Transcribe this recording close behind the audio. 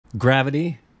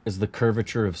Gravity is the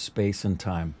curvature of space and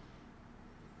time.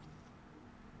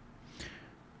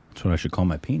 That's what I should call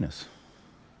my penis.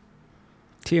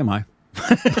 TMI.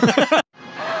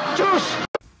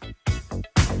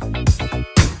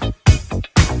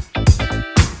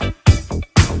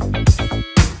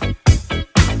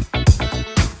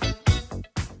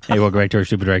 Hey, welcome back to our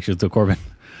Stupid Reactions with Corbin.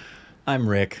 I'm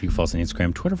Rick. You can follow us on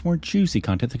Instagram, Twitter for more juicy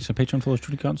content. Thanks to Patreon, follow us,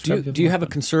 Twitter accounts. Do you have a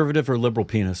conservative or liberal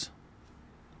penis?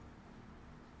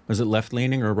 Is it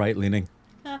left-leaning or right-leaning?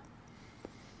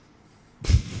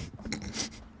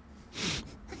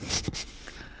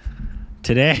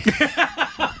 Today.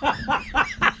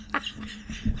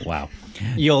 Wow.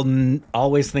 You'll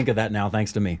always think of that now,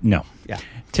 thanks to me. No. Yeah.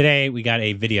 Today we got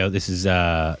a video. This is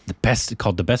the best,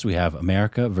 called The Best We Have,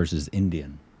 America versus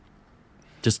Indian.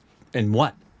 Just in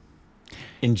what?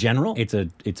 In general? It's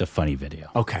a funny video.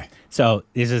 Okay. So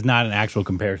this is not an actual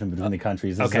comparison between the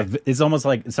countries. This Okay. It's almost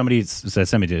like somebody said,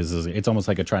 it's almost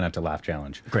like a try not to laugh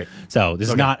challenge. Great. So this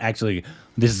is not actually,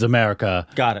 this is America.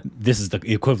 Got it. This is the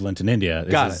equivalent in India.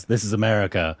 This is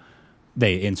America.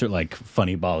 They insert like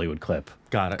funny Bollywood clip.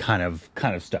 Got it. Kind of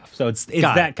stuff. So it's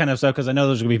that kind of stuff, because I know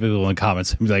there's going to be people in the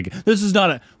comments who be like, this is not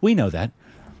a, we know that.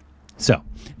 So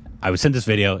I was sent this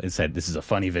video and said, this is a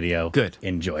funny video. Good.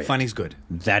 Enjoy it. Funny's good.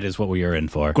 That is what we are in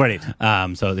for. Great.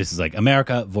 So this is like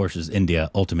America versus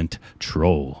India, ultimate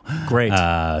troll. Great.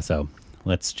 So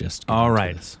let's just get All into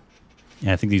right. this.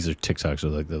 Yeah, I think these are TikToks, so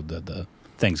like the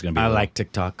thing's going to be I like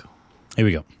TikTok. Here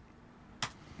we go.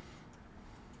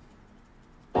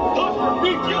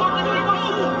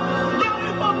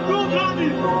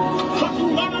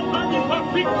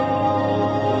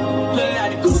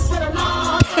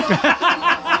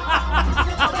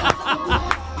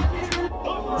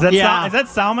 Is that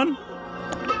Salman?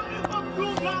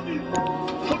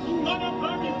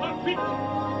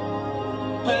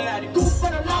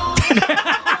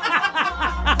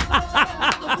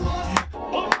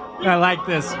 I like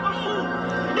this.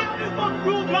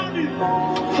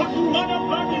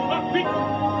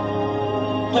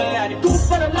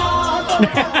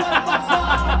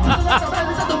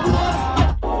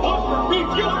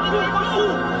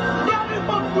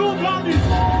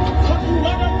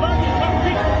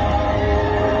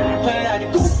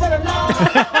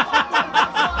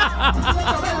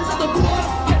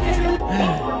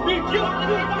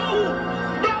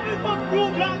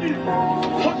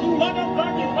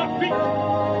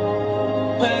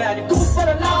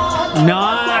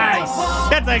 Nice.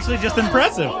 That's actually just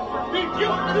impressive.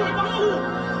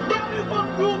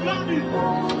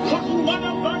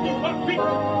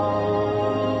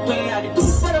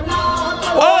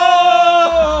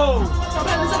 Oh!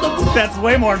 That's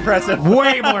way more impressive.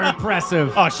 Way more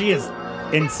impressive. Oh, she is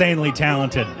insanely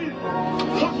talented.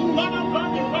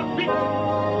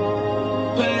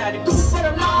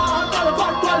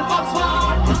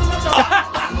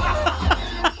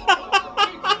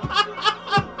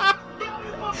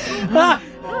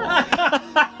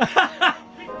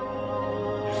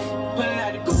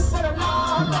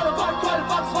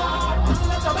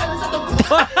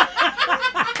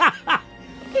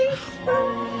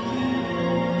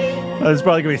 It's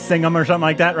probably going to be Singham or something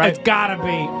like that, right? It's gotta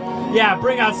be. Yeah,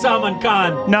 bring out Salman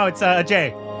Khan. No, it's a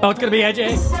J. Oh, it's gonna be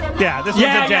AJ? Yeah, this one's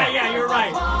a J. Yeah, you're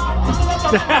right.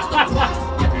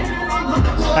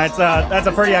 That's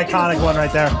a pretty iconic one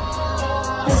right there.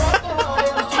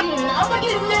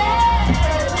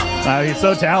 Wow, he's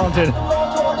so talented.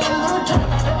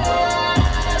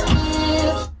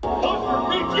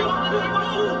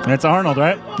 It's Arnold,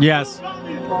 right? Yes.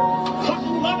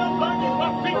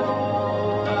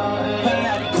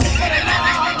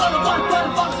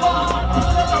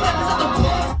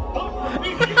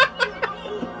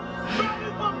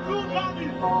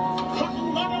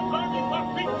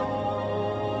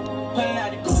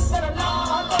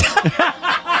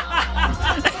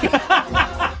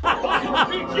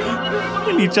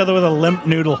 Each other with a limp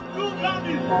noodle.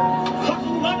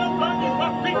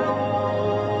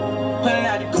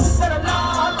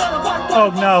 Oh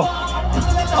no.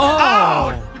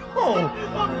 Oh! Oh.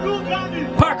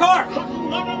 Parkour!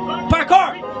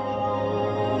 Parkour!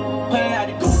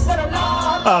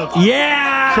 Oh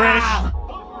Yeah!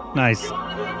 Trish. Nice.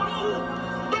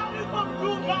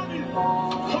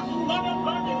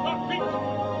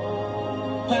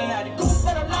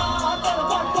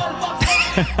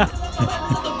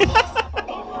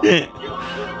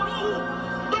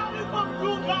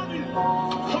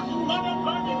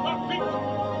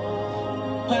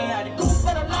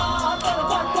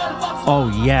 Oh,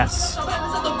 yes.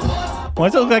 Why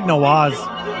does it look like Nawaz?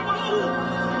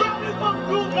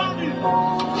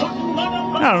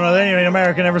 I don't know that any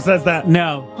American ever says that.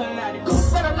 No.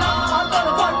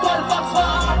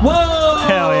 Whoa!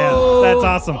 Hell yeah. That's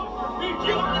awesome.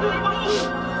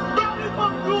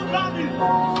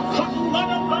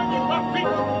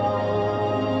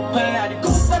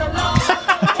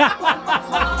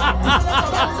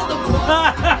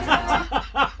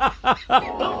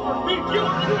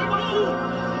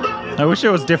 I wish it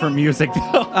was different music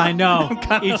though. I know.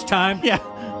 Each time. Yeah.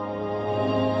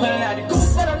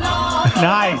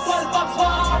 Nice.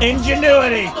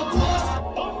 Ingenuity.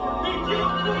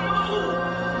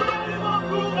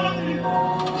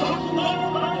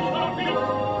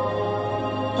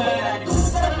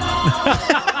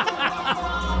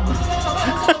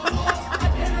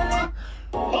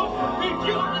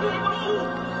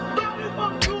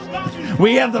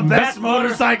 We have the best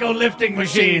motorcycle lifting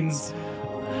machines.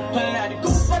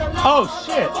 Oh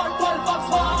shit.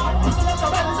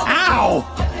 Ow.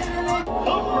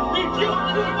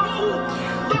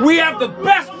 We have the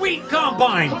best wheat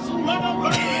combine.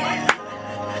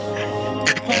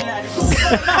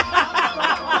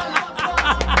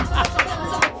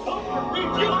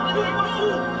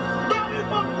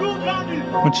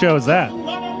 What show is that?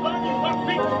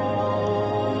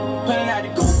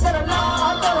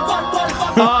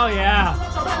 Oh yeah.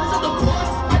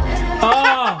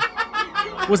 Oh,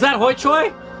 was that Hoi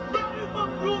Choi?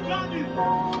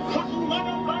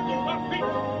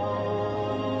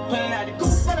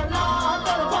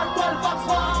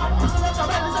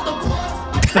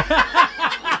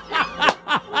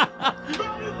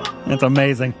 That's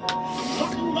amazing.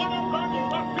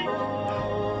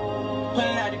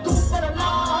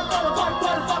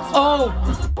 Oh.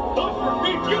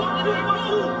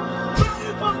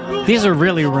 These are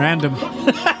really random. Oh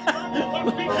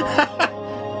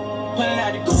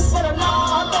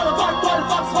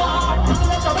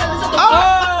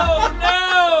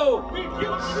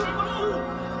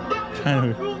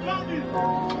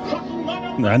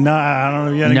no! No, I don't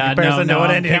know if you had a comparison to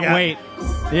what ending. Can't wait.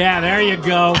 Yeah, there you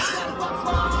go.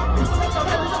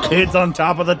 Kids on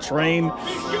top of the train.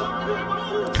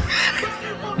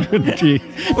 Gee.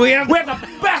 We have the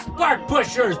best BART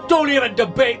pushers. Don't even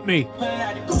debate me.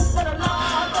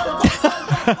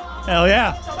 Hell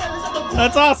yeah.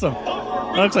 That's awesome.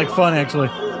 That looks like fun, actually.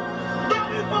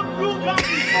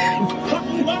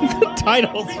 The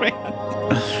titles, man.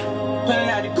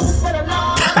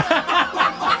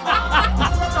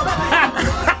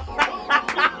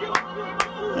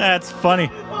 That's funny.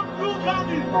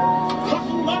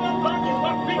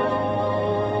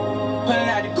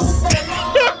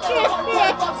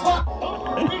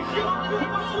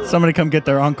 Somebody come get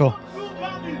their uncle.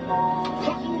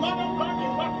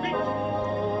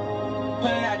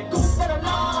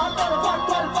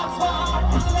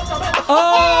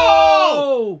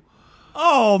 Oh!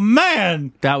 Oh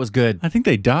man, That was good. I think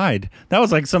they died. That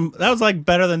was like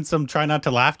better than some try not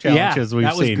to laugh challenges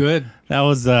we've seen. that was good. That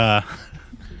was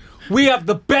We have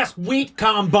the best wheat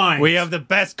combine. we have the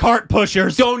best cart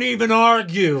pushers. Don't even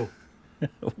argue.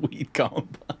 Wheat combine.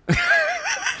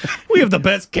 We have the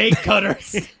best cake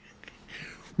cutters.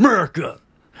 America.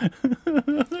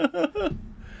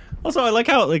 Also, I like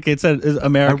how it said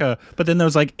America, but then there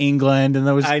was like England, and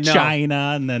there was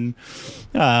China, and then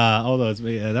all those.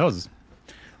 Yeah, that was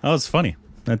funny.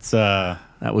 That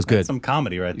was good. That's some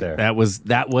comedy right there. That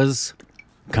was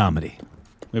comedy.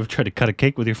 You ever tried to cut a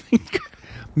cake with your finger?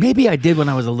 Maybe I did when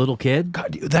I was a little kid.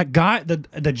 God, that guy,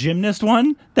 the gymnast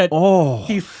one,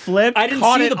 he flipped. I didn't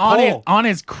caught see it the pole on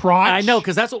his crotch. I know,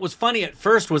 because that's what was funny at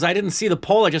first was I didn't see the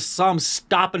pole. I just saw him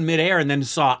stop in midair, and then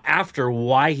saw after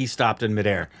why he stopped in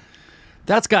midair.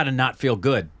 That's got to not feel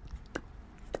good.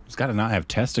 He's got to not have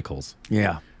testicles.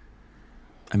 Yeah.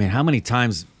 I mean, how many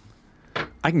times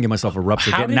I can give myself a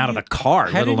rupture getting out of the car,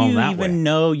 let alone that way. How did you even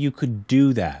know you could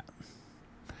do that?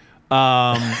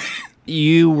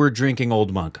 You were drinking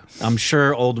Old Monk. I'm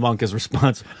sure Old Monk is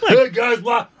responsible. Hey, guys,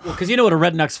 what? Well, because you know what a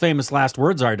redneck's famous last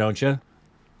words are, don't you?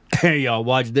 Hey, y'all,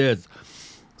 watch this.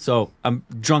 So, I'm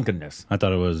drunkenness. I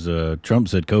thought it was Trump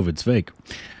said COVID's fake.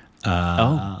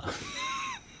 Oh.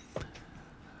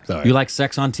 Sorry. You like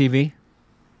sex on TV?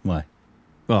 Why?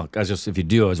 Well, if you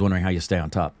do, I was wondering how you stay on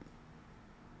top.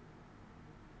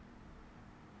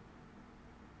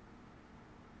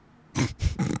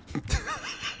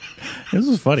 This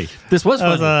was funny. This was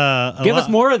funny. Give us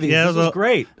more of these. Yeah, this was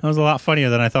great. That was a lot funnier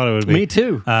than I thought it would be. Me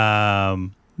too. Yeah.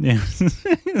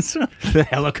 The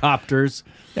helicopters.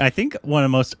 I think one of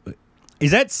the most.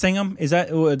 Is that Singham? Is that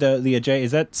the Ajay?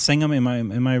 Is that Singham?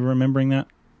 Am I remembering that?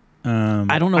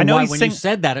 I don't know why. When you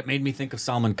said that, it made me think of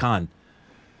Salman Khan.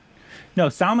 No,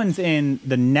 Salman's in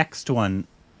the next one.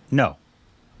 No,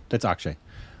 that's Akshay.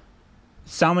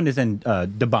 Salmon is in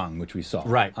Debang, which we saw,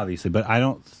 Right. Obviously, but I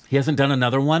don't. He hasn't done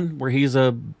another one where he's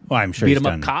a Well, I'm sure beat he's him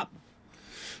up done. cop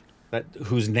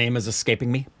whose name is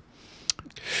escaping me.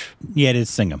 Yeah, it is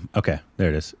Singham. Okay, there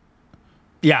it is.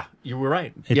 Yeah, you were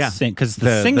right. It's yeah, because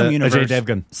the Singham universe. Ajay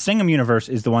Devgan. Singham universe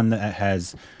is the one that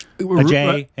has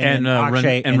Ajay and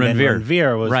Akshay, and then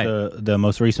Ranveer was the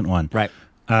most recent one. Right.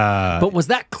 But was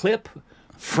that clip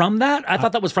from that? I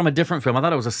thought that was from a different film. I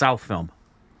thought it was a South film.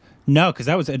 No, because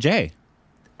that was Ajay.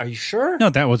 Are you sure?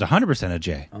 No, that was 100%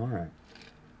 Ajay. All right.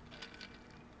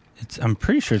 I'm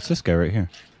pretty sure it's this guy right here.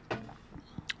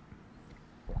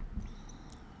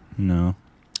 No.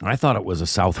 I thought it was a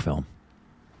South film.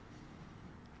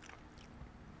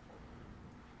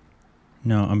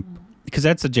 No, because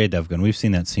that's Ajay Devgan. We've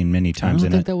seen that scene many times. I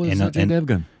don't think that was Ajay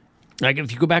Devgan. Like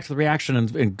if you go back to the reaction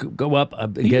and go up,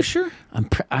 Are you sure?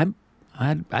 I'd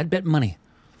bet money.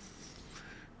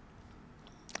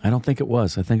 I don't think it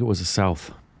was. I think it was a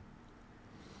South.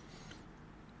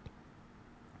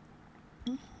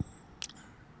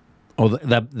 Oh,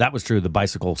 that was true. The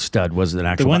bicycle stud was an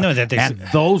actual. The one that and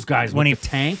those guys when with he the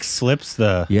tanks flips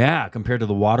the. Yeah, compared to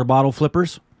the water bottle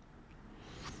flippers,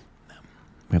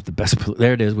 we have the best.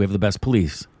 There it is. We have the best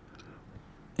police.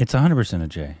 It's 100%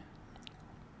 Ajay.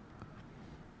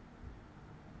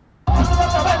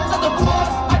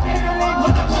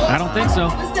 I don't think so.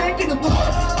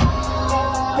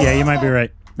 Yeah, you might be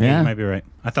right. Yeah. You might be right.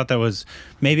 I thought that was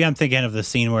maybe I'm thinking of the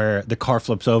scene where the car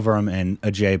flips over him and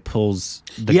Ajay pulls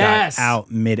the guy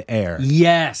out midair.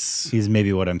 Yes. He's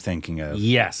maybe what I'm thinking of.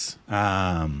 Yes.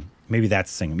 Maybe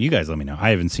that's Singham. You guys let me know.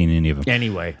 I haven't seen any of them.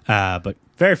 Anyway. But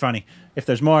very funny. If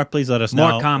there's more, please let us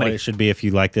know. More comedy. What it should be if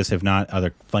you like this. If not,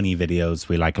 other funny videos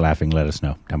we like laughing, let us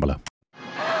know down below.